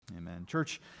Amen.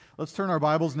 Church, let's turn our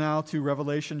Bibles now to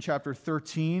Revelation chapter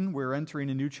 13. We're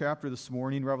entering a new chapter this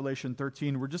morning, Revelation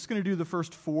 13. We're just going to do the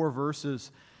first 4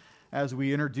 verses as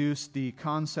we introduce the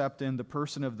concept and the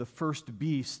person of the first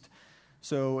beast.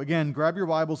 So again, grab your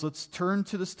Bibles. Let's turn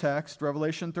to this text,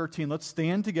 Revelation 13. Let's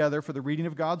stand together for the reading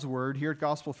of God's Word. Here at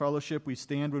Gospel Fellowship, we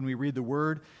stand when we read the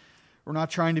Word. We're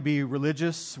not trying to be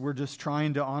religious. We're just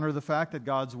trying to honor the fact that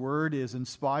God's Word is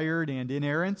inspired and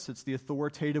inerrant. It's the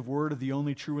authoritative Word of the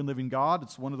only true and living God.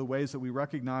 It's one of the ways that we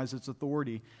recognize its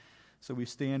authority. So we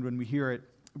stand when we hear it.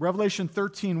 Revelation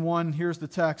 13:1, here's the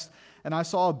text. And I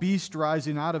saw a beast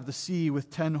rising out of the sea with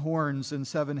 10 horns and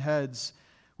 7 heads,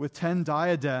 with 10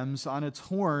 diadems on its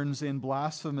horns and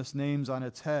blasphemous names on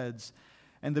its heads.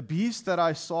 And the beast that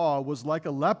I saw was like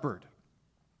a leopard.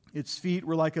 Its feet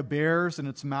were like a bear's, and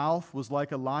its mouth was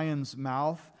like a lion's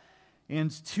mouth. And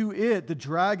to it the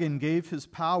dragon gave his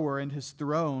power and his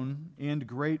throne and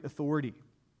great authority.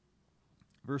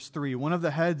 Verse 3, one of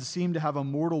the heads seemed to have a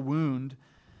mortal wound,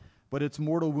 but its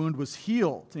mortal wound was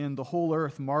healed, and the whole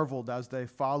earth marveled as they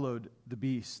followed the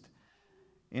beast.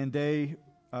 And they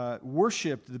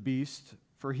worshipped the beast,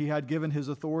 for he had given his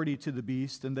authority to the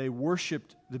beast, and they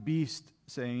worshipped the beast,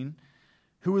 saying,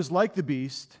 "Who is like the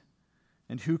beast,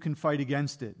 and who can fight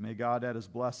against it?" May God add his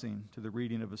blessing to the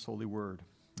reading of his holy word.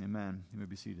 Amen. You may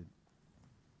be seated.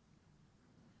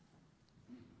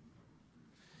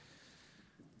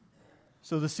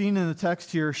 So the scene in the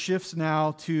text here shifts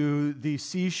now to the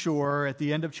seashore at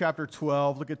the end of chapter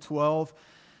 12. Look at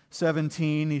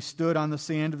 12:17. He stood on the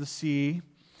sand of the sea.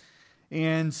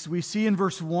 And we see in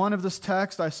verse 1 of this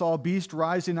text, I saw a beast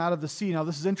rising out of the sea. Now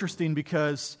this is interesting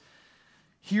because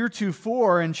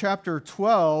heretofore in chapter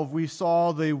 12, we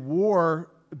saw the war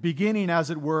beginning, as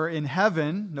it were, in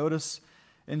heaven. Notice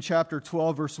in chapter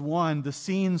 12, verse 1, the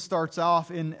scene starts off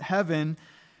in heaven.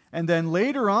 And then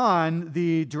later on,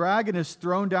 the dragon is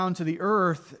thrown down to the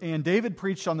earth. And David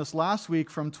preached on this last week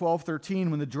from 12:13.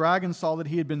 When the dragon saw that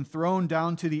he had been thrown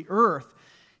down to the earth,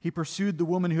 he pursued the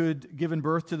woman who had given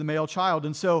birth to the male child.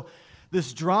 And so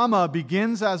this drama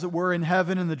begins, as it were, in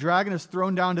heaven, and the dragon is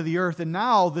thrown down to the earth. And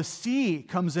now the sea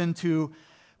comes into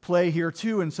play here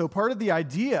too. And so part of the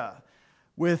idea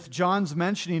with John's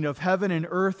mentioning of heaven and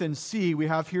earth and sea, we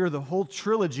have here the whole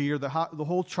trilogy, or the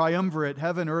whole triumvirate,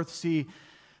 heaven, earth, sea.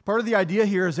 Part of the idea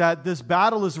here is that this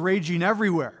battle is raging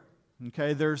everywhere.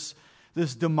 Okay, there's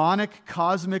this demonic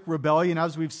cosmic rebellion,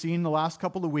 as we've seen the last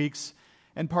couple of weeks.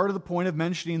 And part of the point of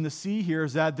mentioning the sea here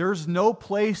is that there's no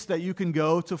place that you can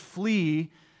go to flee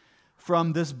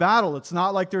from this battle. It's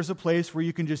not like there's a place where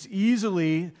you can just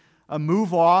easily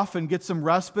move off and get some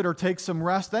respite or take some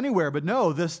rest anywhere. But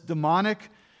no, this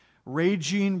demonic,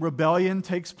 raging rebellion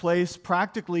takes place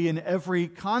practically in every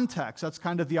context. That's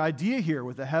kind of the idea here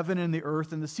with the heaven and the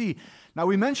earth and the sea. Now,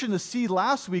 we mentioned the sea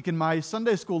last week in my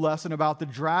Sunday school lesson about the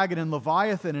dragon and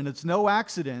Leviathan, and it's no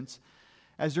accident,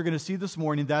 as you're going to see this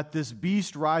morning, that this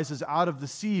beast rises out of the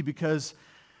sea, because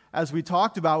as we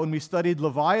talked about when we studied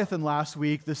Leviathan last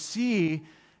week, the sea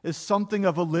is something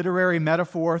of a literary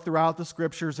metaphor throughout the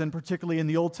Scriptures, and particularly in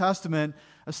the Old Testament,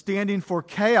 standing for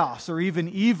chaos or even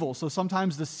evil. So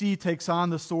sometimes the sea takes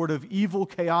on the sort of evil,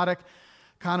 chaotic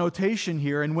connotation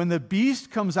here. And when the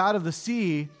beast comes out of the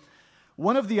sea,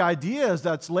 one of the ideas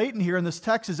that's latent here in this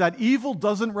text is that evil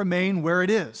doesn't remain where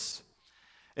it is.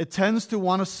 It tends to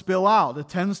want to spill out. It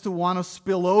tends to want to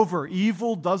spill over.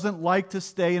 Evil doesn't like to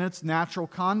stay in its natural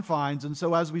confines. And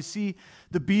so as we see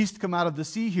the beast come out of the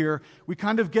sea here, we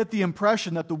kind of get the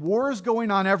impression that the war is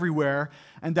going on everywhere,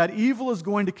 and that evil is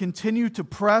going to continue to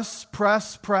press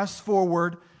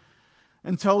forward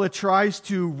until it tries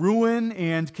to ruin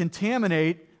and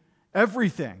contaminate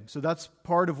everything. So that's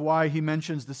part of why he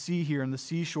mentions the sea here and the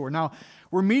seashore. Now,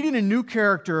 we're meeting a new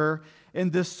character in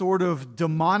this sort of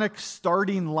demonic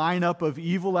starting lineup of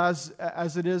evil as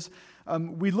it is.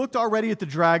 We looked already at the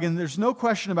dragon. There's no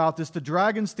question about this. The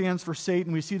dragon stands for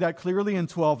Satan. We see that clearly in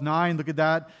 12:9. Look at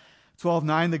that.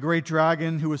 12:9, the great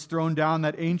dragon who was thrown down,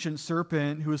 that ancient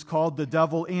serpent who is called the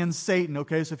devil and Satan.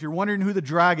 Okay, so if you're wondering who the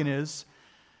dragon is,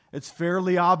 it's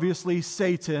fairly obviously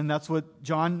Satan. That's what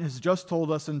John has just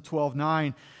told us in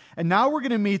 12:9. And now we're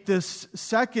going to meet this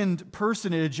second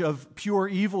personage of pure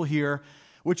evil here,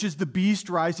 which is the beast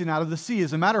rising out of the sea.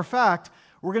 As a matter of fact,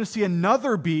 we're going to see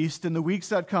another beast in the weeks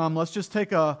that come. Let's just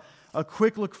take a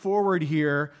quick look forward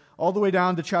here, all the way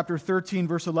down to chapter 13,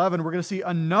 verse 11. We're going to see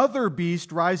another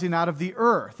beast rising out of the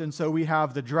earth. And so we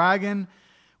have the dragon,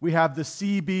 we have the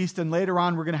sea beast, and later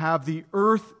on we're going to have the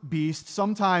earth beast.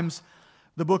 Sometimes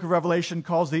the book of Revelation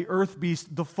calls the earth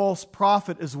beast the false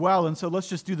prophet as well. And so let's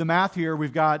just do the math here.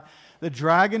 We've got the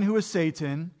dragon, who is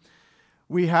Satan.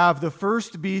 we have the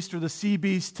first beast or the sea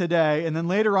beast today, and then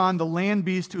later on the land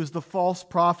beast who is the false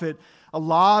prophet. A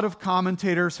lot of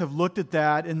commentators have looked at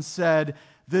that and said,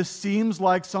 this seems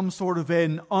like some sort of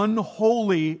an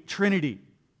unholy trinity,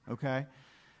 okay?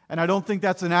 And I don't think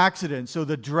that's an accident. So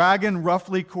the dragon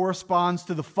roughly corresponds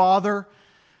to the Father.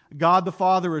 God the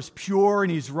Father is pure,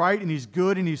 and He's right, and He's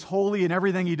good, and He's holy in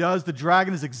everything He does. The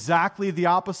dragon is exactly the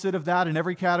opposite of that in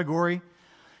every category.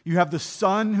 You have the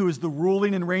Son, who is the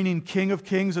ruling and reigning King of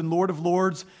kings and Lord of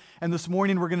lords. And this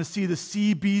morning we're going to see the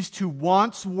sea beast who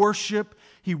wants worship,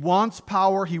 he wants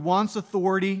power, he wants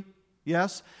authority.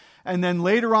 Yes? And then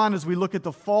later on, as we look at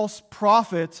the false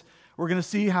prophet, we're going to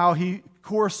see how he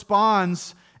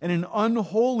corresponds in an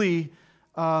unholy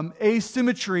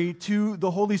asymmetry to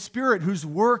the Holy Spirit, whose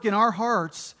work in our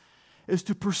hearts is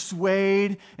to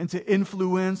persuade and to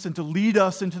influence and to lead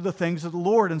us into the things of the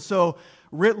Lord. And so,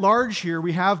 writ large here,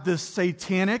 we have this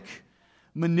satanic,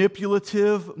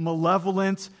 manipulative,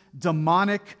 malevolent,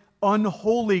 demonic,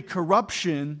 unholy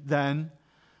corruption, then,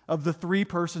 of the three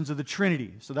persons of the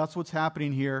Trinity. So that's what's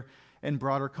happening here in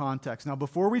broader context. Now,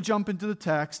 before we jump into the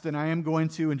text, and I am going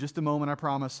to in just a moment, I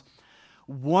promise,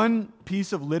 one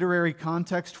piece of literary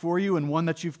context for you, and one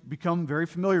that you've become very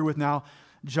familiar with now.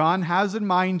 John has in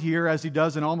mind here, as he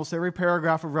does in almost every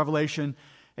paragraph of Revelation,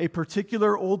 a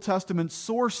particular Old Testament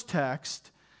source text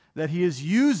that he is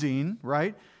using,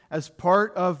 right, as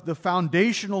part of the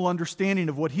foundational understanding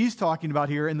of what he's talking about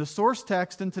here. And the source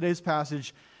text in today's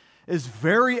passage is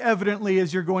very evidently,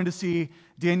 as you're going to see,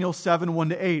 Daniel 7,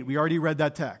 1-8. We already read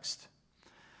that text.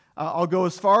 I'll go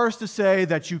as far as to say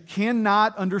that you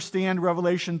cannot understand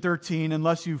Revelation 13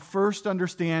 unless you first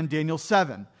understand Daniel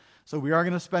 7. So we are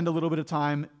going to spend a little bit of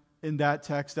time in that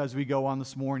text as we go on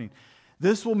this morning.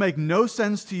 This will make no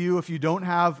sense to you if you don't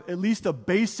have at least a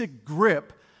basic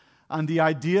grip on the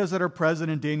ideas that are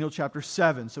present in Daniel chapter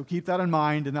 7. So keep that in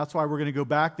mind, and that's why we're going to go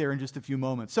back there in just a few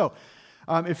moments. So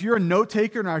if you're a note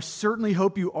taker, and I certainly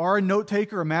hope you are a note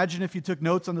taker, imagine if you took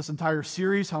notes on this entire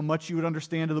series, how much you would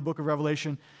understand of the book of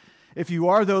Revelation. If you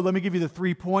are, though, let me give you the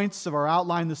 3 points of our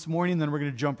outline this morning, then we're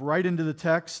going to jump right into the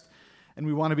text. And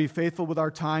we want to be faithful with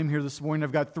our time here this morning.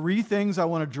 I've got 3 things I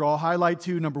want to draw highlight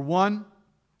to. Number 1,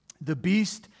 the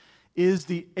beast is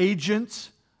the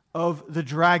agent of the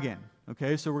dragon.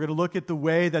 Okay, so we're going to look at the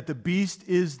way that the beast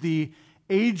is the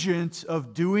agent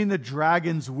of doing the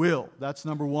dragon's will. That's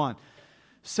number 1.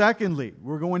 Secondly,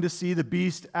 we're going to see the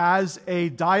beast as a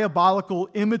diabolical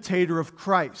imitator of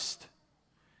Christ.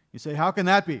 You say, how can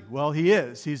that be? Well, he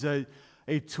is. He's a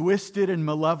twisted and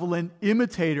malevolent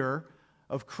imitator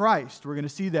of Christ. We're going to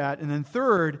see that. And then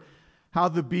third, how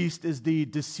the beast is the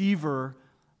deceiver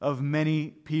of many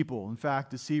people. In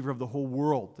fact, deceiver of the whole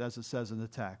world, as it says in the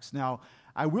text. Now,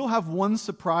 I will have one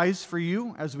surprise for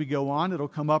you as we go on. It'll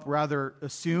come up rather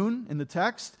soon in the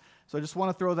text. So I just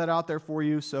want to throw that out there for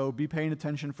you. So be paying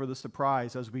attention for the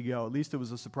surprise as we go. At least it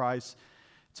was a surprise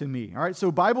to me. All right,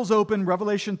 so Bible's open,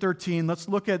 Revelation 13. Let's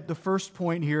look at the first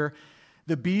point here.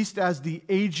 The beast as the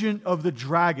agent of the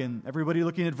dragon. Everybody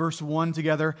looking at verse 1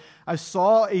 together. I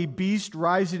saw a beast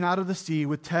rising out of the sea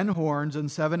with 10 horns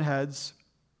and 7 heads,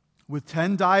 with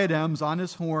 10 diadems on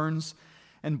his horns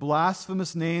and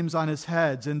blasphemous names on his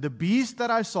heads. And the beast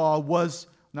that I saw was,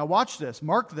 now watch this,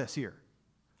 mark this here,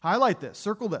 highlight this,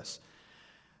 circle this,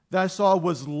 that I saw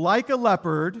was like a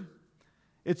leopard.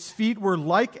 Its feet were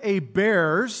like a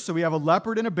bear's, so we have a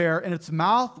leopard and a bear, and its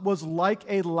mouth was like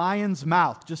a lion's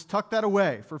mouth. Just tuck that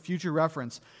away for future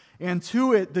reference. And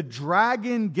to it, the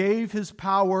dragon gave his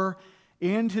power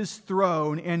and his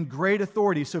throne and great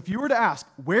authority. So if you were to ask,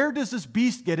 where does this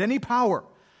beast get any power?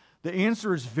 The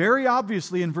answer is very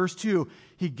obviously in verse 2.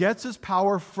 He gets his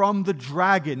power from the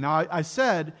dragon. Now, I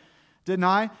said, didn't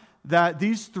I, that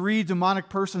these 3 demonic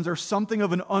persons are something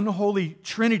of an unholy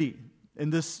trinity in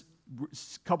this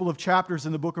couple of chapters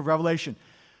in the book of Revelation.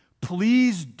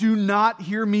 Please do not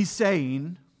hear me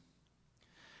saying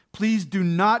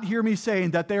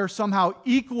that they are somehow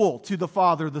equal to the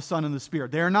Father, the Son, and the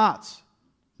Spirit. They are not.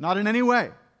 Not in any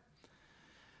way.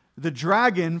 The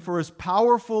dragon, for as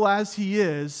powerful as he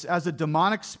is, as a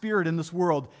demonic spirit in this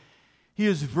world, he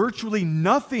is virtually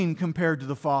nothing compared to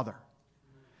the Father.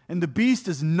 And the beast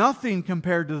is nothing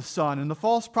compared to the Son. And the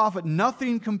false prophet,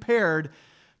 nothing compared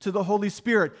to the Holy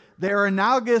Spirit. They are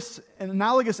analogous in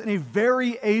a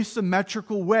very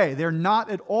asymmetrical way. They're not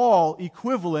at all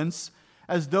equivalents,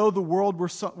 as though the world were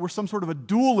some sort of a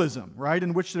dualism, right,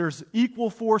 in which there's equal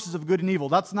forces of good and evil.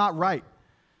 That's not right.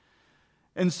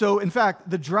 And so, in fact,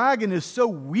 the dragon is so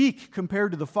weak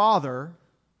compared to the Father,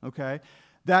 okay,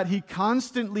 that he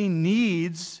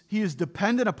is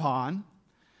dependent upon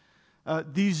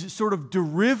these sort of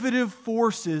derivative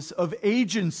forces of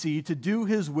agency to do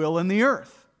his will in the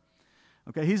earth.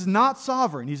 Okay, he's not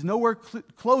sovereign. He's nowhere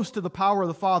close to the power of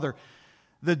the Father.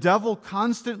 The devil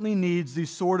constantly needs these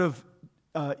sort of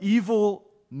evil,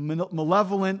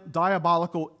 malevolent,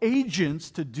 diabolical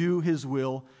agents to do his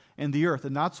will in the earth.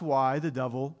 And that's why the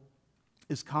devil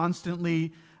is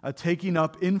constantly taking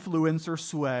up influence or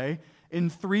sway in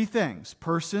three things: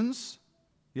 persons,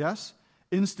 yes,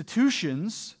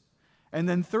 institutions, and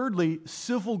then thirdly,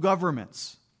 civil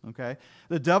governments. Okay?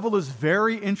 The devil is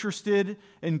very interested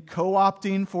in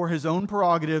co-opting for his own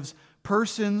prerogatives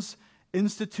persons,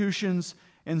 institutions,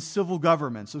 and civil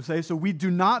governments. Okay? So we do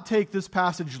not take this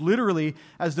passage literally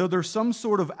as though there's some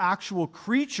sort of actual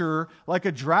creature like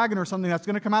a dragon or something that's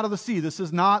going to come out of the sea. This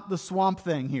is not the Swamp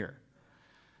Thing here.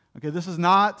 Okay, this is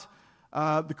not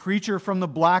the creature from the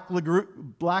Black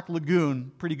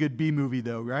Lagoon. Pretty good B movie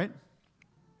though, right?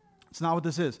 It's not what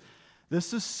this is.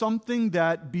 This is something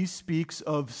that bespeaks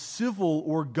of civil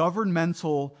or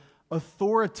governmental,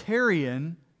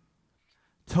 authoritarian,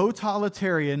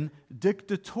 totalitarian,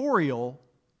 dictatorial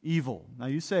evil. Now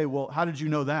you say, well, how did you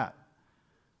know that?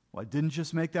 Well, I didn't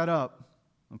just make that up.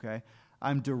 Okay?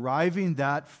 I'm deriving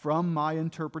that from my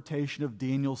interpretation of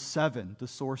Daniel 7, the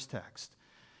source text.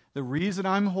 The reason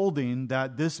I'm holding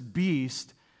that this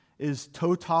beast is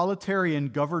totalitarian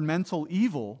governmental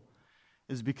evil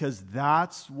is because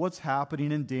that's what's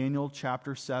happening in Daniel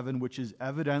chapter 7, which is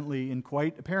evidently and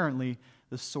quite apparently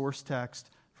the source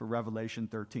text for Revelation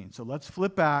 13. So let's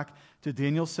flip back to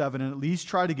Daniel 7 and at least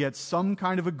try to get some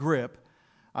kind of a grip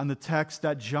on the text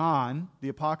that John, the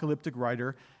apocalyptic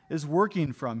writer, is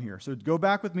working from here. So go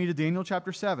back with me to Daniel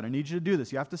chapter 7. I need you to do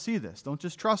this. You have to see this. Don't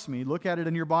just trust me. Look at it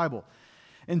in your Bible.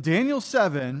 In Daniel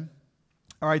 7,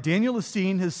 all right, Daniel is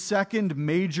seeing his second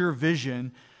major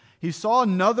vision. He saw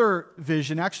another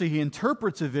vision. Actually, he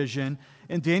interprets a vision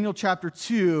in Daniel chapter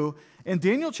 2. In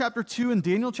Daniel chapter 2 and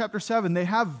Daniel chapter 7, they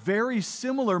have very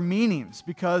similar meanings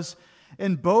because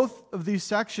in both of these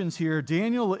sections here,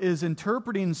 Daniel is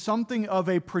interpreting something of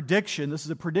a prediction. This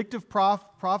is a predictive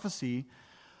prophecy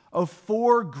of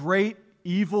four great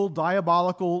evil,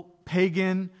 diabolical,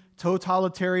 pagan,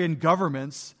 totalitarian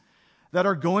governments that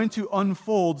are going to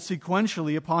unfold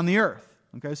sequentially upon the earth.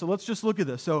 Okay, so let's just look at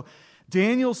this. So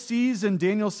Daniel sees in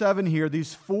Daniel 7 here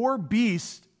these four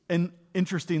beasts, and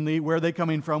interestingly, where are they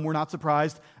coming from? We're not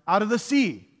surprised. Out of the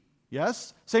sea.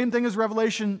 Yes? Same thing as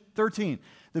Revelation 13.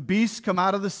 The beasts come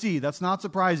out of the sea. That's not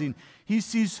surprising. He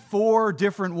sees four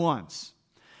different ones.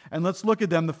 And let's look at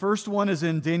them. The first one is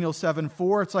in Daniel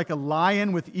 7:4. It's like a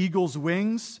lion with eagle's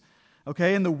wings.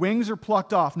 Okay, and the wings are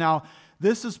plucked off. Now,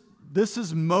 this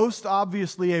is most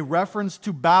obviously a reference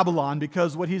to Babylon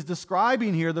because what he's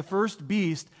describing here, the first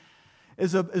beast,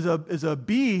 is a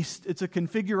beast. It's a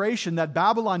configuration that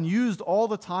Babylon used all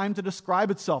the time to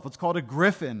describe itself. It's called a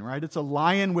griffin, right? It's a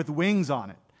lion with wings on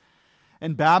it.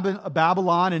 And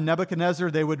Babylon and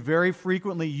Nebuchadnezzar, they would very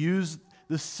frequently use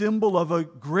the symbol of a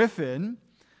griffin,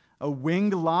 a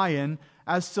winged lion,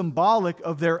 as symbolic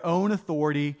of their own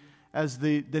authority as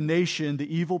the nation,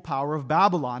 the evil power of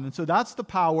Babylon. And so that's the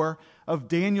power of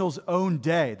Daniel's own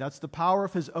day. That's the power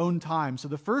of his own time. So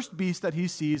the first beast that he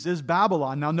sees is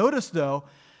Babylon. Now notice, though,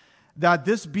 that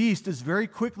this beast is very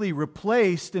quickly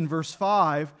replaced in verse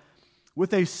 5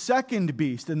 with a second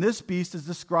beast. And this beast is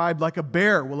described like a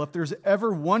bear. Well, if there's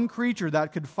ever one creature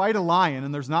that could fight a lion,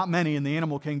 and there's not many in the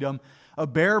animal kingdom, a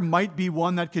bear might be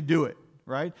one that could do it.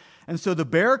 Right? And so the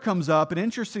bear comes up, and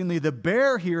interestingly, the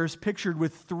bear here is pictured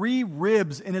with three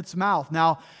ribs in its mouth.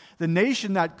 Now, the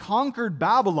nation that conquered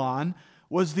Babylon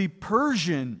was the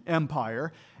Persian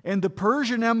Empire, and the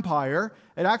Persian Empire,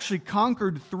 it actually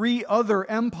conquered three other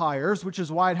empires, which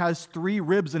is why it has three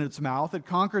ribs in its mouth. It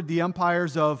conquered the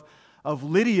empires of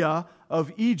Lydia,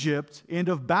 of Egypt, and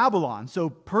of Babylon. So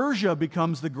Persia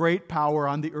becomes the great power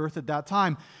on the earth at that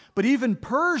time. But even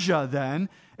Persia then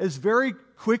is very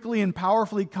quickly and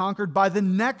powerfully conquered by the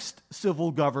next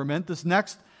civil government, this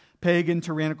next pagan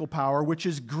tyrannical power, which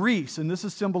is Greece. And this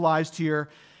is symbolized here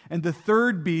in the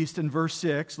third beast in verse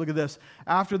 6. Look at this.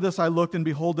 After this I looked, and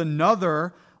behold,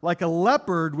 another like a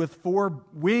leopard with four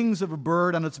wings of a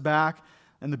bird on its back.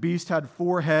 And the beast had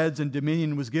four heads, and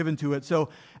dominion was given to it. So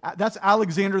that's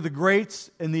Alexander the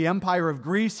Great in the empire of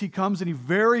Greece. He comes and he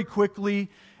very quickly,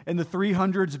 in the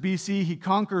 300s BC, he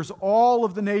conquers all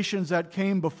of the nations that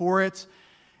came before it.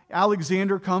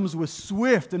 Alexander comes with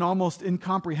swift and almost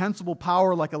incomprehensible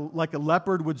power like a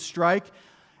leopard would strike.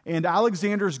 And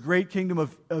Alexander's great kingdom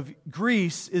of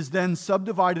Greece is then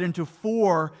subdivided into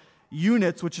four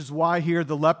units, which is why here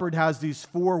the leopard has these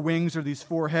four wings or these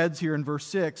four heads here in verse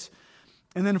 6.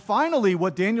 And then finally,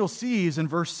 what Daniel sees in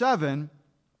verse 7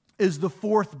 is the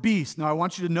fourth beast. Now, I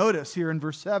want you to notice here in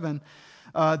verse 7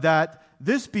 that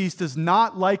this beast is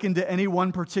not likened to any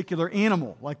one particular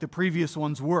animal like the previous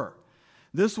ones were.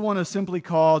 This one is simply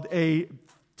called a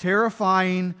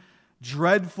terrifying,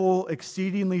 dreadful,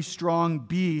 exceedingly strong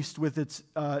beast with its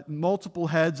multiple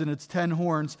heads and its 10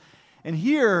 horns. And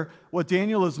here, what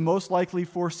Daniel is most likely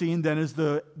foreseeing then is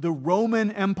the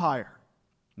Roman Empire.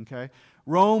 Okay?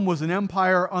 Rome was an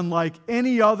empire unlike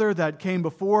any other that came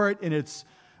before it in its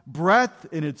breadth,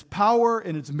 in its power,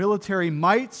 in its military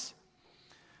might,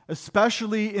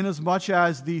 especially inasmuch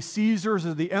as the Caesars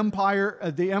or the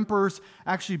emperors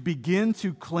actually begin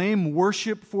to claim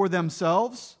worship for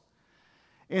themselves.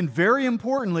 And very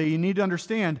importantly, you need to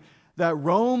understand that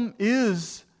Rome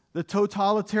is the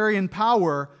totalitarian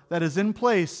power that is in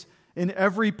place in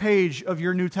every page of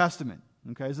your New Testament.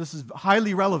 Okay, so this is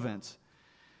highly relevant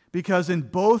because in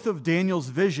both of Daniel's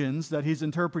visions that he's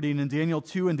interpreting in Daniel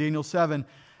 2 and Daniel 7,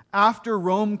 after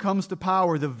Rome comes to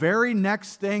power, the very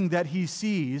next thing that he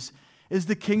sees is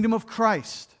the kingdom of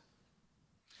Christ.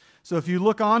 So if you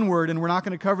look onward, and we're not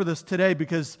going to cover this today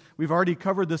because we've already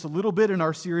covered this a little bit in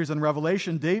our series on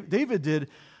Revelation. David did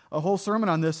a whole sermon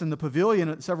on this in the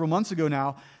pavilion several months ago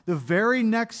now. The very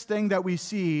next thing that we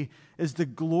see is the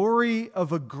glory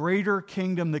of a greater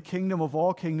kingdom, the kingdom of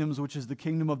all kingdoms, which is the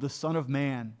kingdom of the Son of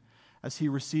Man, as he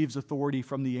receives authority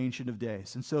from the Ancient of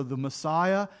Days. And so the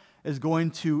Messiah is going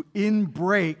to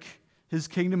inbreak, his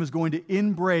kingdom is going to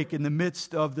inbreak in the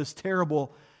midst of this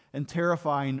terrible and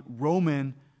terrifying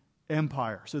Roman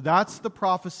Empire. So that's the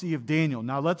prophecy of Daniel.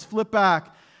 Now let's flip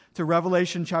back to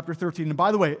Revelation chapter 13. And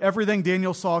by the way, everything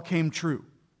Daniel saw came true.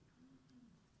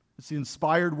 It's the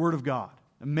inspired word of God.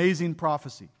 Amazing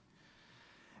prophecy.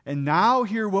 And now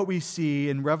here what we see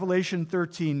in Revelation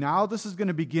 13, now this is going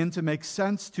to begin to make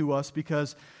sense to us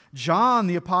because John,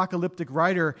 the apocalyptic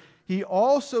writer, he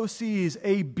also sees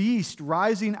a beast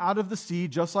rising out of the sea,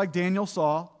 just like Daniel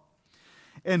saw.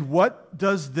 And what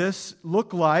does this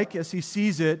look like as he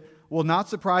sees it? Well, not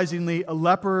surprisingly, a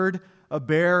leopard, a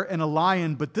bear, and a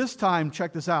lion. But this time,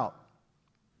 check this out.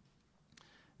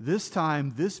 This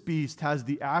time, this beast has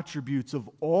the attributes of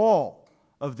all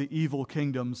of the evil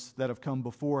kingdoms that have come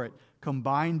before it,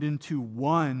 combined into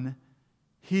one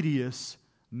hideous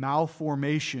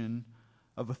malformation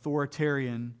of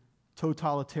authoritarian,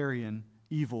 totalitarian,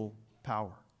 evil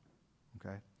power.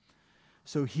 Okay?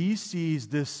 So he sees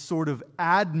this sort of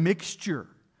admixture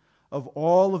of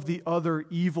all of the other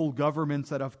evil governments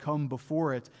that have come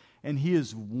before it, and he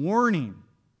is warning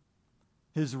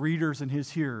his readers and his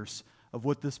hearers of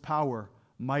what this power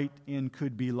might and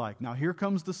could be like. Now, here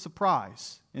comes the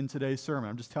surprise in today's sermon.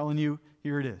 I'm just telling you,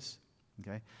 here it is.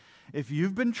 Okay? If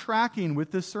you've been tracking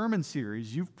with this sermon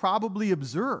series, you've probably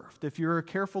observed, if you're a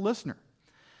careful listener,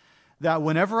 that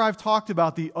whenever I've talked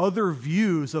about the other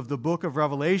views of the book of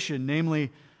Revelation,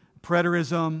 namely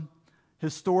preterism,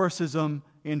 historicism,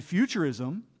 and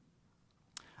futurism,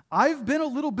 I've been a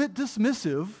little bit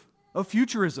dismissive of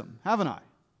futurism, haven't I?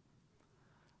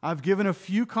 I've given a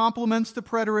few compliments to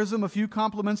preterism, a few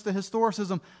compliments to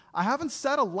historicism. I haven't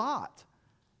said a lot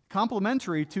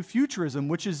complimentary to futurism,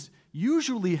 which is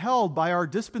usually held by our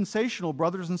dispensational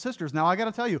brothers and sisters. Now, I got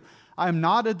to tell you, I'm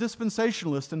not a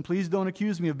dispensationalist, and please don't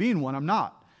accuse me of being one. I'm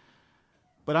not.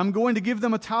 But I'm going to give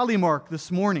them a tally mark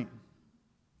this morning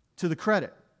to the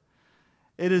credit.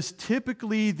 It is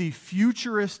typically the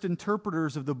futurist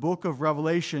interpreters of the book of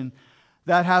Revelation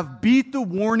that have beat the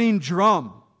warning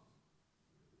drum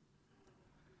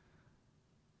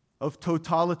of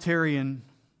totalitarian,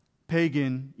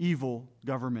 pagan, evil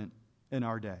government in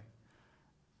our day.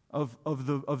 Of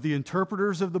the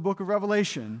interpreters of the book of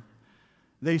Revelation,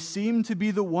 they seem to be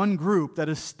the one group that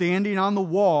is standing on the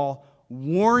wall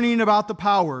warning about the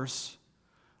powers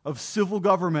of civil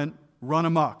government run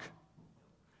amok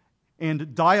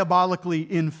and diabolically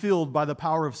infilled by the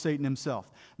power of Satan himself.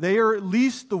 They are at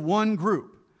least the one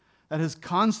group that has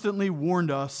constantly warned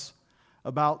us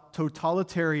about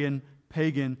totalitarian,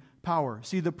 pagan power.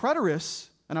 See, the preterists,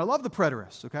 and I love the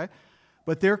preterists, okay?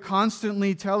 But they're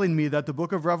constantly telling me that the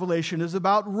book of Revelation is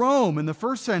about Rome in the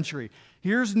first century.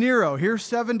 Here's Nero, here's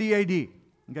 70 AD,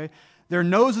 okay? Their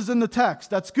nose is in the text,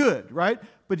 that's good, right?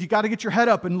 But you got to get your head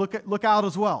up and look out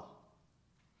as well.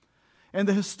 And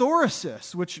the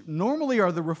historicists, which normally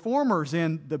are the reformers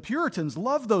and the Puritans,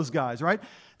 love those guys, right?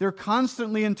 They're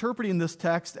constantly interpreting this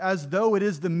text as though it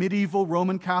is the medieval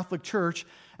Roman Catholic Church,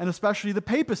 and especially the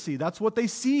papacy. That's what they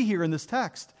see here in this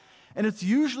text. And it's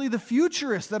usually the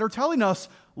futurists that are telling us,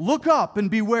 look up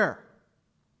and beware.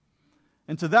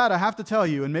 And to that, I have to tell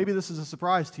you, and maybe this is a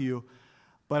surprise to you,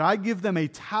 But I give them a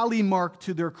tally mark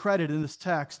to their credit in this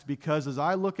text because as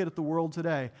I look at the world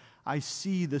today, I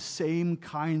see the same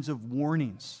kinds of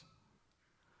warnings.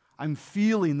 I'm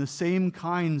feeling the same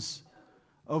kinds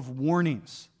of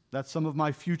warnings that some of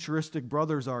my futuristic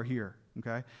brothers are here.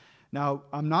 Okay? Now,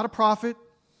 I'm not a prophet,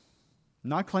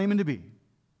 not claiming to be.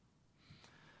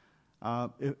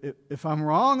 If I'm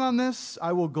wrong on this,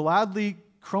 I will gladly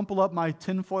crumple up my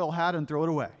tinfoil hat and throw it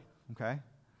away. Okay?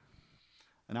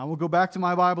 And I will go back to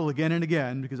my Bible again and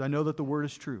again because I know that the Word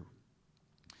is true.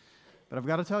 But I've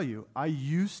got to tell you, I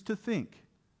used to think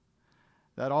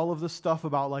that all of this stuff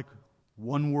about like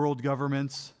one world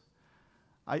governments,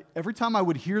 every time I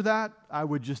would hear that, I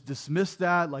would just dismiss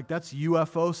that, like that's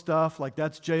UFO stuff, like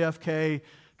that's JFK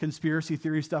conspiracy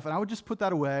theory stuff, and I would just put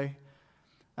that away.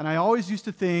 And I always used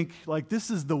to think, like,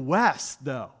 this is the West,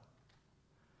 though.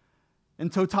 And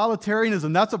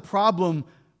totalitarianism, that's a problem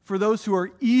for those who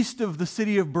are east of the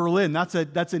city of Berlin. That's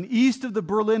an east of the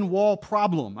Berlin Wall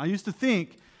problem. I used to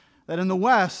think that in the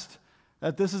West,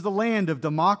 that this is the land of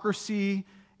democracy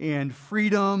and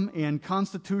freedom and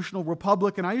constitutional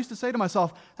republic. And I used to say to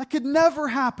myself, that could never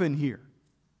happen here.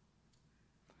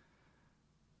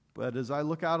 But as I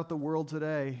look out at the world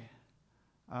today,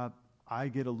 I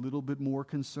get a little bit more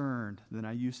concerned than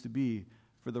I used to be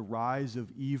for the rise of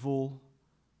evil,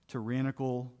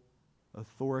 tyrannical,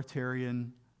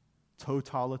 authoritarian,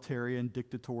 totalitarian,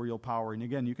 dictatorial power. And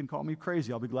again, you can call me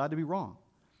crazy. I'll be glad to be wrong.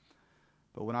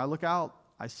 But when I look out,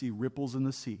 I see ripples in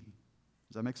the sea.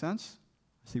 Does that make sense?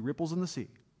 I see ripples in the sea.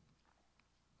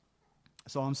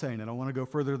 That's all I'm saying. I don't want to go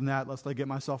further than that lest I get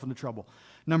myself into trouble.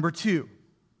 Number 2.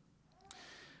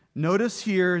 Notice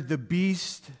here the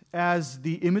beast as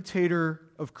the imitator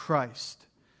of Christ.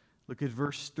 Look at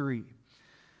verse 3.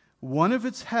 One of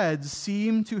its heads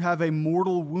seemed to have a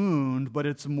mortal wound, but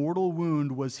its mortal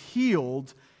wound was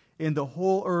healed, and the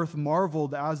whole earth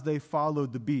marveled as they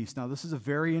followed the beast. Now, this is a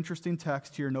very interesting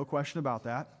text here, no question about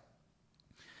that.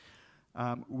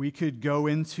 We could go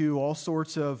into all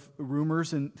sorts of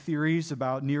rumors and theories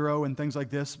about Nero and things like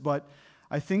this, but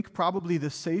I think probably the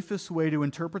safest way to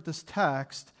interpret this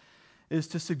text is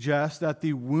to suggest that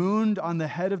the wound on the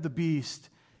head of the beast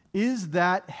is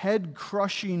that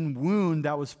head-crushing wound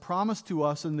that was promised to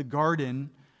us in the garden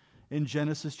in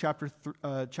Genesis chapter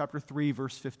 3,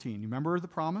 verse 15. You remember the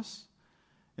promise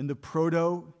in the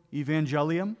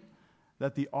proto-evangelium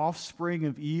that the offspring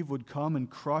of Eve would come and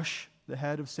crush the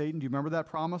head of Satan? Do you remember that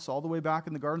promise all the way back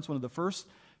in the garden? It's one of the first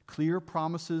clear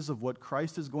promises of what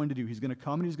Christ is going to do. He's going to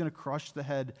come and he's going to crush the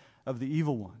head of the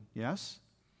evil one. Yes?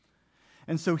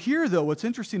 And so here, though, what's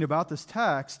interesting about this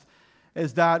text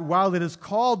is that while it is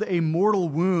called a mortal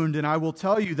wound, and I will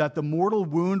tell you that the mortal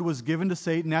wound was given to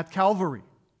Satan at Calvary,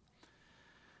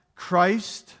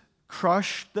 Christ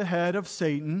crushed the head of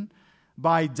Satan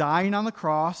by dying on the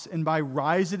cross and by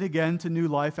rising again to new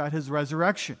life at his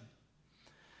resurrection.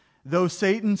 Though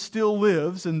Satan still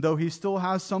lives and though he still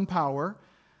has some power,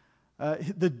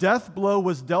 the death blow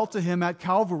was dealt to him at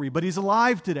Calvary, but he's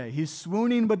alive today. He's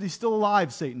swooning, but he's still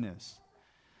alive, Satan is.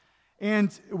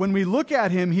 And when we look at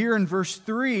him here in verse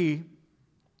 3,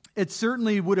 it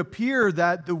certainly would appear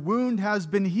that the wound has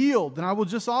been healed. And I will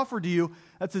just offer to you,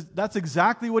 that's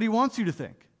exactly what he wants you to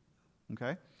think.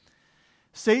 Okay?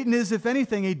 Satan is, if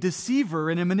anything, a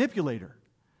deceiver and a manipulator.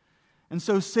 And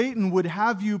so Satan would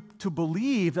have you to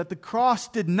believe that the cross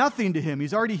did nothing to him.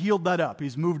 He's already healed that up.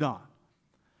 He's moved on.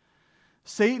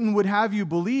 Satan would have you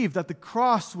believe that the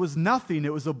cross was nothing.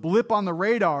 It was a blip on the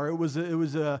radar. It was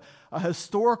a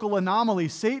historical anomaly.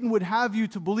 Satan would have you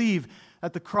to believe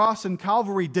that the cross and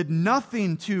Calvary did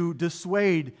nothing to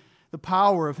dissuade the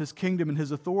power of his kingdom and his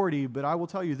authority. But I will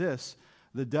tell you this,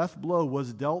 the death blow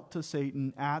was dealt to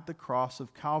Satan at the cross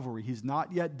of Calvary. He's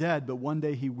not yet dead, but one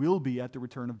day he will be at the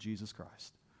return of Jesus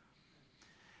Christ.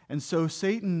 And so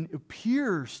Satan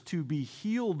appears to be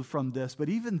healed from this, but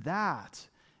even that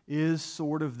is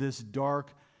sort of this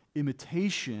dark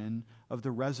imitation of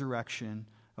the resurrection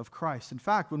of Christ. In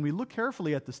fact, when we look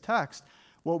carefully at this text,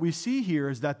 what we see here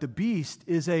is that the beast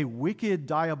is a wicked,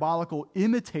 diabolical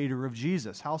imitator of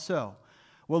Jesus. How so?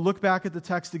 Well, look back at the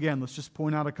text again. Let's just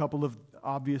point out a couple of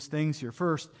obvious things here.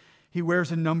 First, he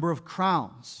wears a number of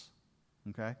crowns.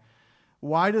 Okay?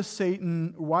 Why does the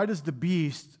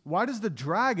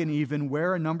dragon even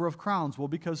wear a number of crowns? Well,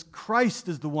 because Christ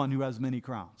is the one who has many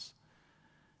crowns.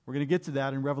 We're going to get to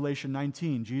that in Revelation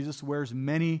 19. Jesus wears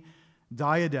many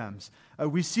diadems.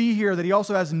 We see here that he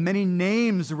also has many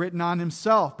names written on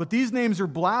himself, but these names are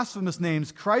blasphemous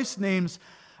names. Christ's names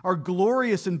are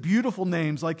glorious and beautiful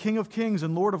names like King of Kings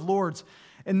and Lord of Lords.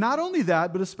 And not only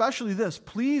that, but especially this.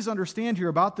 Please understand here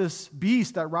about this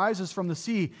beast that rises from the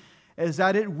sea. is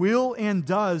that it will and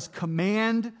does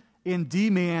command and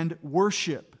demand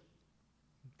worship,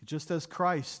 just as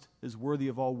Christ is worthy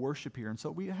of all worship here. And so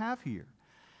what we have here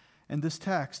in this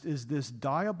text is this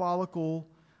diabolical,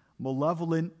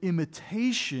 malevolent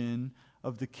imitation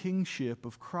of the kingship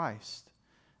of Christ.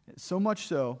 So much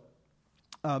so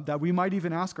that we might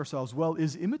even ask ourselves, well,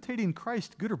 is imitating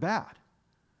Christ good or bad?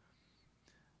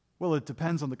 Well, it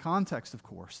depends on the context, of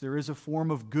course. There is a form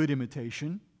of good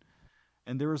imitation,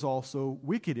 and there is also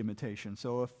wicked imitation.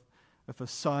 So if a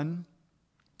son,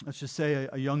 let's just say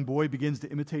a young boy, begins to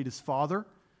imitate his father,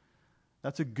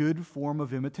 that's a good form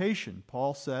of imitation.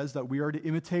 Paul says that we are to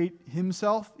imitate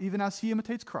himself even as he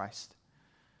imitates Christ.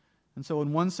 And so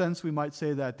in one sense, we might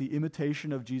say that the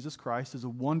imitation of Jesus Christ is a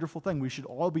wonderful thing. We should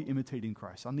all be imitating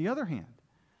Christ. On the other hand,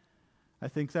 I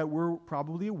think that we're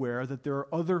probably aware that there are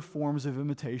other forms of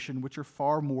imitation which are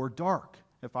far more dark.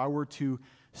 If I were to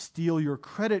steal your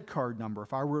credit card number,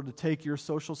 if I were to take your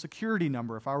social security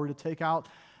number, if I were to take out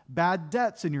bad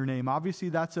debts in your name, obviously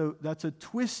that's a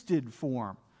twisted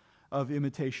form of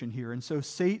imitation here. And so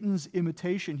Satan's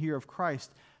imitation here of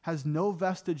Christ has no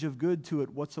vestige of good to it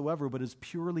whatsoever, but is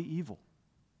purely evil.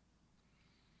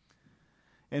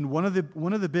 And one of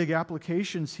the big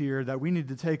applications here that we need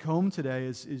to take home today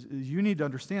is you need to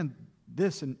understand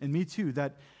this, and me too,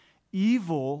 that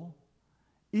evil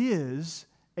is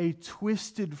a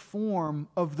twisted form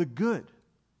of the good,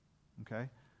 okay?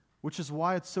 Which is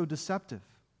why it's so deceptive.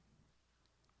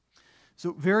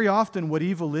 So very often what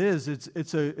evil is,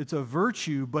 it's a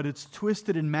virtue, but it's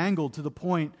twisted and mangled to the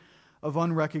point of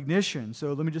unrecognition.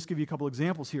 So let me just give you a couple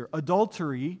examples here.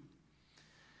 Adultery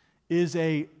is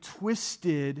a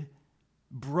twisted,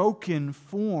 broken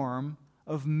form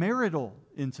of marital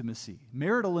intimacy.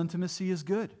 Marital intimacy is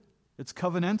good. It's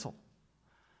covenantal.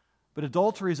 But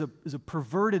adultery is a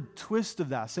perverted twist of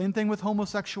that. Same thing with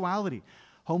homosexuality.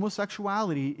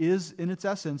 Homosexuality is, in its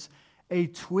essence, a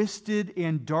twisted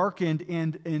and darkened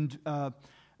and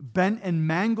bent and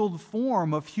mangled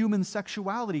form of human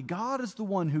sexuality. God is the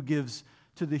one who gives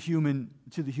to the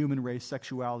human race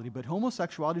sexuality, but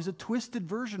homosexuality is a twisted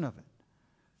version of it.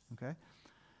 Okay?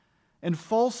 And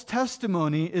false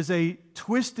testimony is a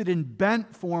twisted and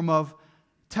bent form of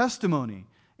testimony.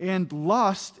 And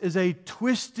lust is a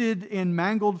twisted and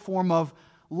mangled form of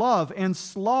love. And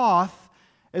sloth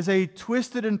is a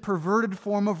twisted and perverted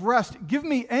form of rest. Give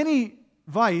me any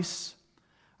vice,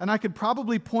 and I could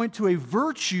probably point to a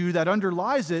virtue that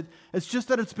underlies it. It's just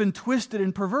that it's been twisted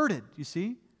and perverted, you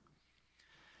see?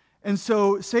 And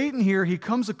so Satan here, he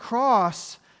comes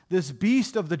across this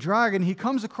beast of the dragon. He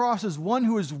comes across as one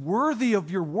who is worthy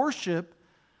of your worship.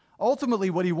 Ultimately,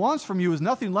 what he wants from you is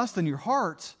nothing less than your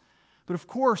heart. But of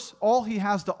course, all he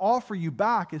has to offer you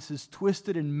back is his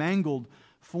twisted and mangled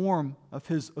form of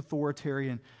his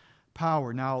authoritarian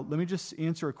power. Now, let me just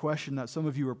answer a question that some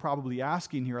of you are probably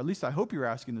asking here. At least I hope you're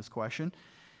asking this question.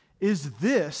 Is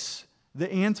this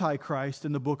the Antichrist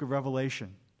in the book of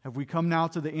Revelation? Have we come now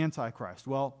to the Antichrist?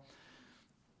 Well,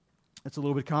 it's a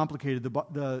little bit complicated.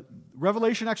 The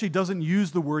Revelation actually doesn't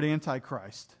use the word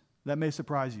Antichrist. That may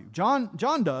surprise you. John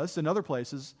does in other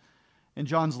places, in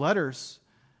John's letters.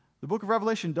 The book of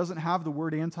Revelation doesn't have the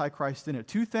word Antichrist in it.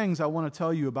 Two things I want to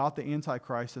tell you about the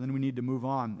Antichrist, and then we need to move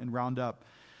on and round up.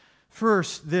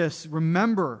 First, this,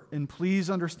 remember, and please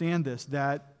understand this,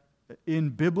 that in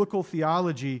biblical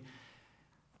theology,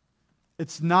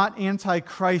 it's not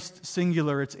Antichrist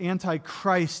singular, it's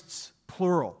Antichrists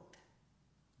plural.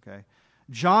 Okay?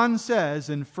 John says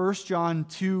in 1 John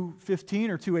 2:15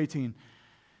 or 2:18,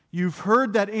 you've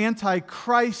heard that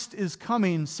Antichrist is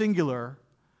coming singular.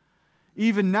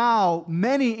 Even now,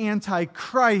 many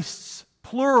antichrists,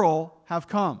 plural, have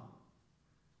come.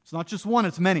 It's not just one,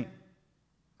 it's many.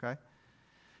 Okay?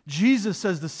 Jesus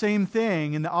says the same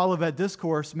thing in the Olivet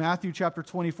Discourse, Matthew chapter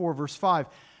 24, verse 5.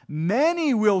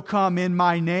 Many will come in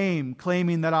my name,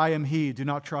 claiming that I am he. Do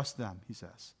not trust them, he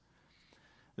says.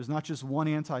 There's not just one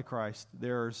antichrist,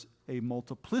 there's a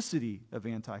multiplicity of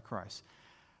antichrists.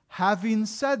 Having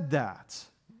said that,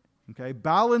 okay,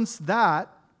 balance that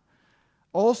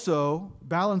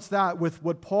with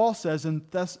what Paul says in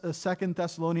 2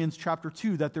 Thessalonians chapter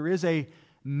 2, that there is a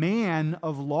man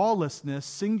of lawlessness,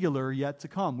 singular, yet to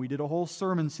come. We did a whole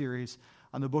sermon series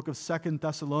on the book of 2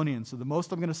 Thessalonians. So the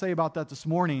most I'm going to say about that this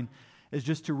morning is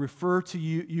just to refer to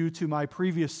you to my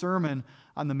previous sermon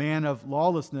on the man of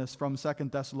lawlessness from 2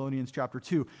 Thessalonians chapter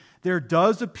 2. There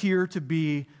does appear to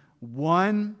be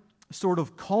one sort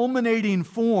of culminating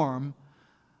form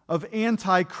of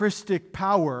antichristic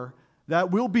power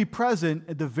that will be present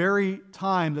at the very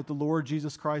time that the Lord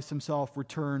Jesus Christ himself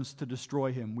returns to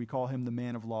destroy him. We call him the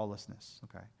man of lawlessness.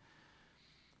 Okay.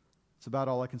 That's about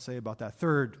all I can say about that.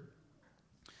 Third,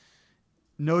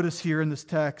 notice here in this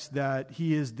text that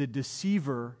he is the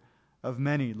deceiver of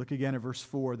many. Look again at verse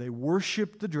 4. They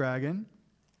worshiped the dragon.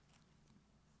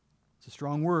 It's a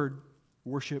strong word,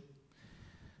 worship.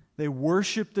 They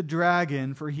worshiped the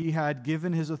dragon, for he had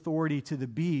given his authority to the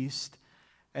beast.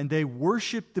 And they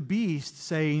worshiped the beast,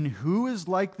 saying, who is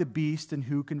like the beast and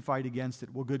who can fight against it?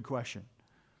 Well, good question.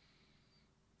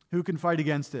 Who can fight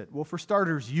against it? Well, for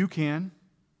starters, you can,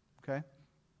 okay,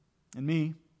 and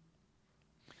me.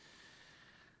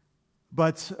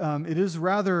 But it is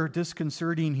rather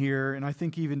disconcerting here, and I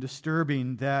think even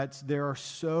disturbing, that there are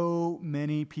so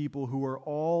many people who are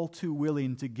all too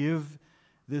willing to give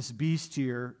this beast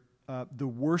here the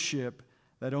worship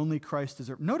that only Christ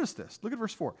deserves. Notice this. Look at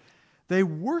verse 4. They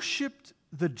worshiped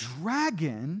the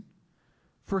dragon,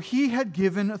 for he had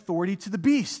given authority to the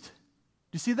beast. Do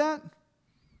you see that?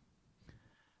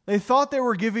 They thought they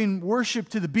were giving worship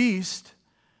to the beast,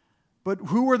 but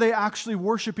who were they actually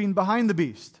worshiping behind the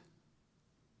beast?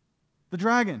 The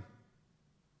dragon.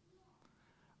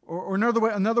 Or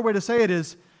another way to say it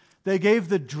is, they gave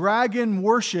the dragon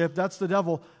worship, that's the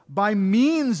devil, by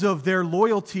means of their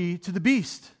loyalty to the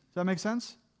beast. Does that make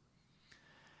sense?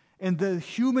 And the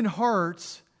human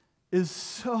heart is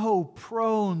so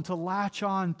prone to latch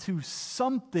on to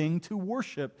something to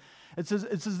worship. It's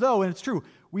as though, and it's true,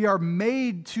 we are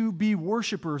made to be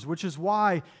worshipers, which is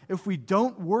why if we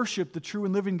don't worship the true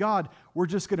and living God, we're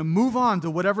just going to move on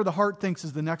to whatever the heart thinks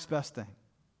is the next best thing.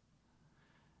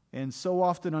 And so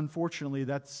often, unfortunately,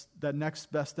 that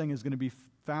next best thing is going to be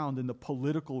found in the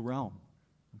political realm.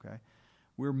 Okay?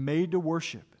 We're made to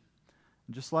worship.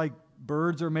 And just like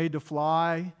birds are made to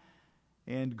fly,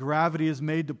 and gravity is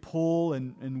made to pull,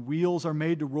 and wheels are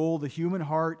made to roll, the human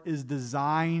heart is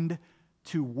designed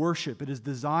to worship. It is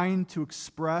designed to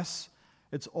express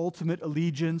its ultimate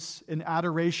allegiance and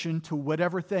adoration to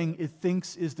whatever thing it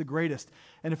thinks is the greatest.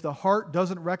 And if the heart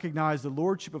doesn't recognize the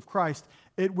lordship of Christ,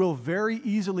 it will very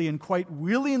easily and quite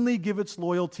willingly give its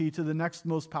loyalty to the next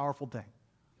most powerful thing.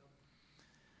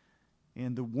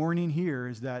 And the warning here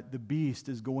is that the beast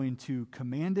is going to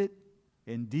command it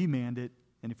and demand it,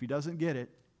 and if he doesn't get it,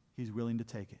 he's willing to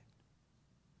take it.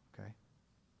 Okay?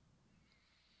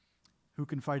 Who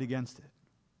can fight against it?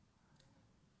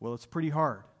 Well, it's pretty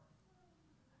hard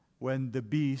when the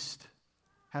beast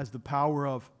has the power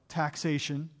of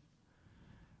taxation,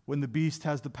 when the beast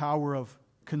has the power of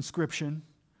conscription,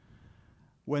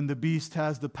 when the beast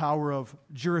has the power of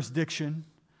jurisdiction,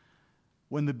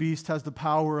 when the beast has the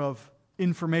power of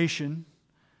information,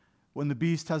 when the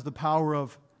beast has the power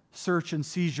of search and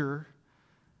seizure,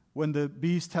 when the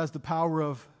beast has the power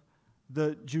of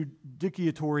the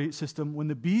judicatory system, when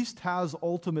the beast has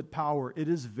ultimate power, it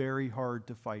is very hard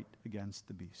to fight against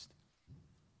the beast.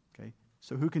 Okay?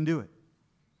 So who can do it?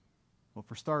 Well,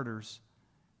 for starters,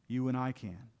 you and I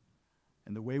can.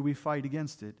 And the way we fight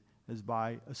against it is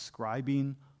by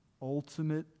ascribing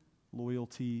ultimate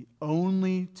loyalty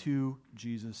only to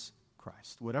Jesus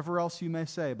Christ. Whatever else you may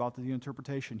say about the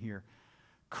interpretation here,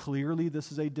 clearly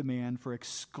this is a demand for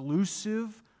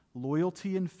exclusive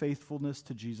loyalty and faithfulness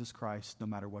to Jesus Christ, no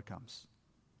matter what comes.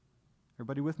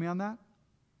 Everybody with me on that?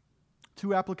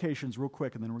 2 applications real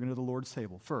quick, and then we're going to the Lord's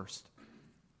table. First,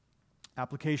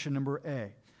 application number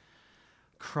A.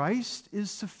 Christ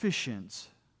is sufficient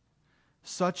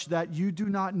such that you do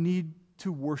not need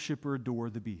to worship or adore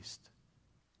the beast.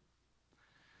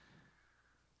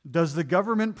 Does the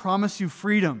government promise you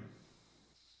freedom?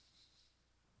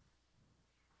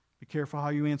 Be careful how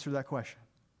you answer that question.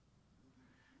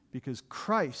 Because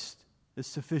Christ is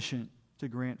sufficient to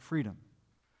grant freedom.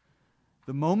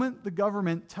 The moment the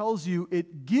government tells you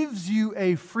it gives you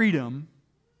a freedom,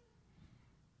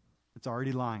 it's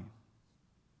already lying.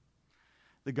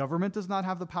 The government does not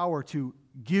have the power to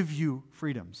give you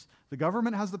freedoms. The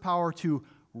government has the power to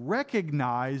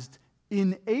recognize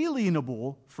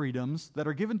inalienable freedoms that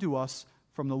are given to us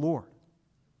from the Lord.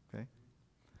 Okay?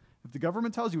 If the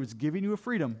government tells you it's giving you a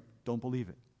freedom, don't believe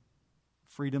it.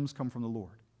 Freedoms come from the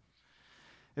Lord.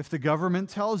 If the government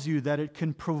tells you that it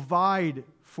can provide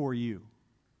for you,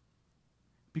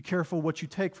 be careful what you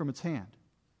take from its hand.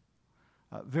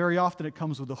 Very often it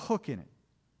comes with a hook in it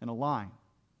and a line.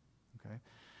 Okay?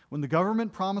 When the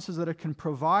government promises that it can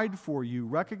provide for you,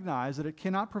 recognize that it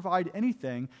cannot provide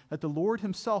anything that the Lord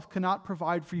Himself cannot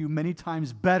provide for you many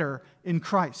times better in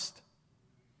Christ.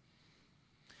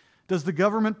 Does the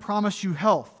government promise you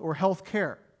health or health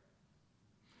care?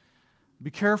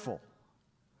 Be careful.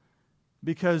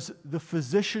 Because the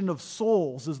physician of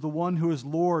souls is the one who is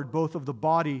Lord both of the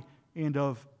body and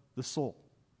of the soul.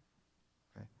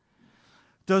 Okay.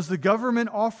 Does the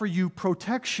government offer you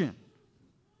protection?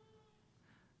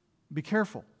 be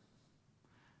careful.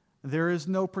 There is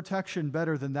no protection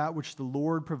better than that which the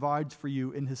Lord provides for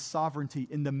you in his sovereignty,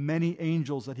 in the many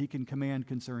angels that he can command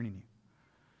concerning you.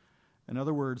 In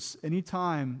other words,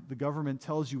 anytime the government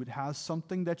tells you it has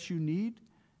something that you need,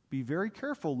 be very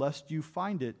careful lest you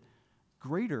find it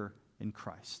greater in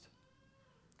Christ.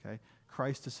 Okay?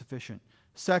 Christ is sufficient.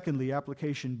 Secondly,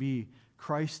 application B,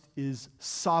 Christ is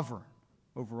sovereign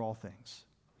over all things.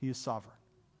 He is sovereign.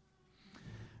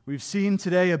 We've seen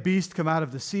today a beast come out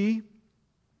of the sea.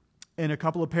 In a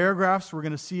couple of paragraphs, we're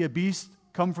going to see a beast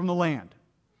come from the land.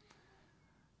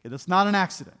 Okay, that's not an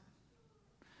accident.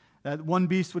 That one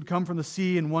beast would come from the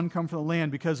sea and one come from the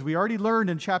land, because we already learned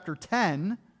in chapter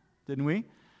 10, didn't we,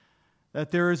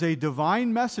 that there is a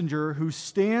divine messenger who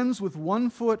stands with 1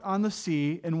 foot on the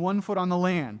sea and 1 foot on the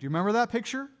land. Do you remember that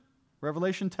picture?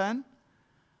 Revelation 10?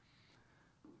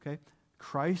 Okay.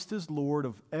 Christ is Lord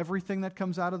of everything that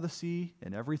comes out of the sea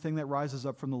and everything that rises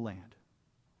up from the land.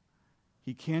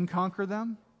 He can conquer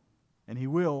them, and he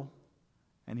will,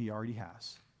 and he already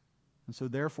has. And so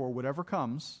therefore, whatever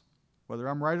comes, whether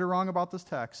I'm right or wrong about this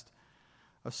text,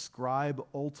 ascribe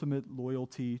ultimate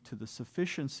loyalty to the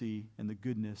sufficiency and the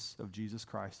goodness of Jesus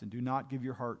Christ, and do not give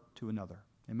your heart to another.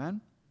 Amen?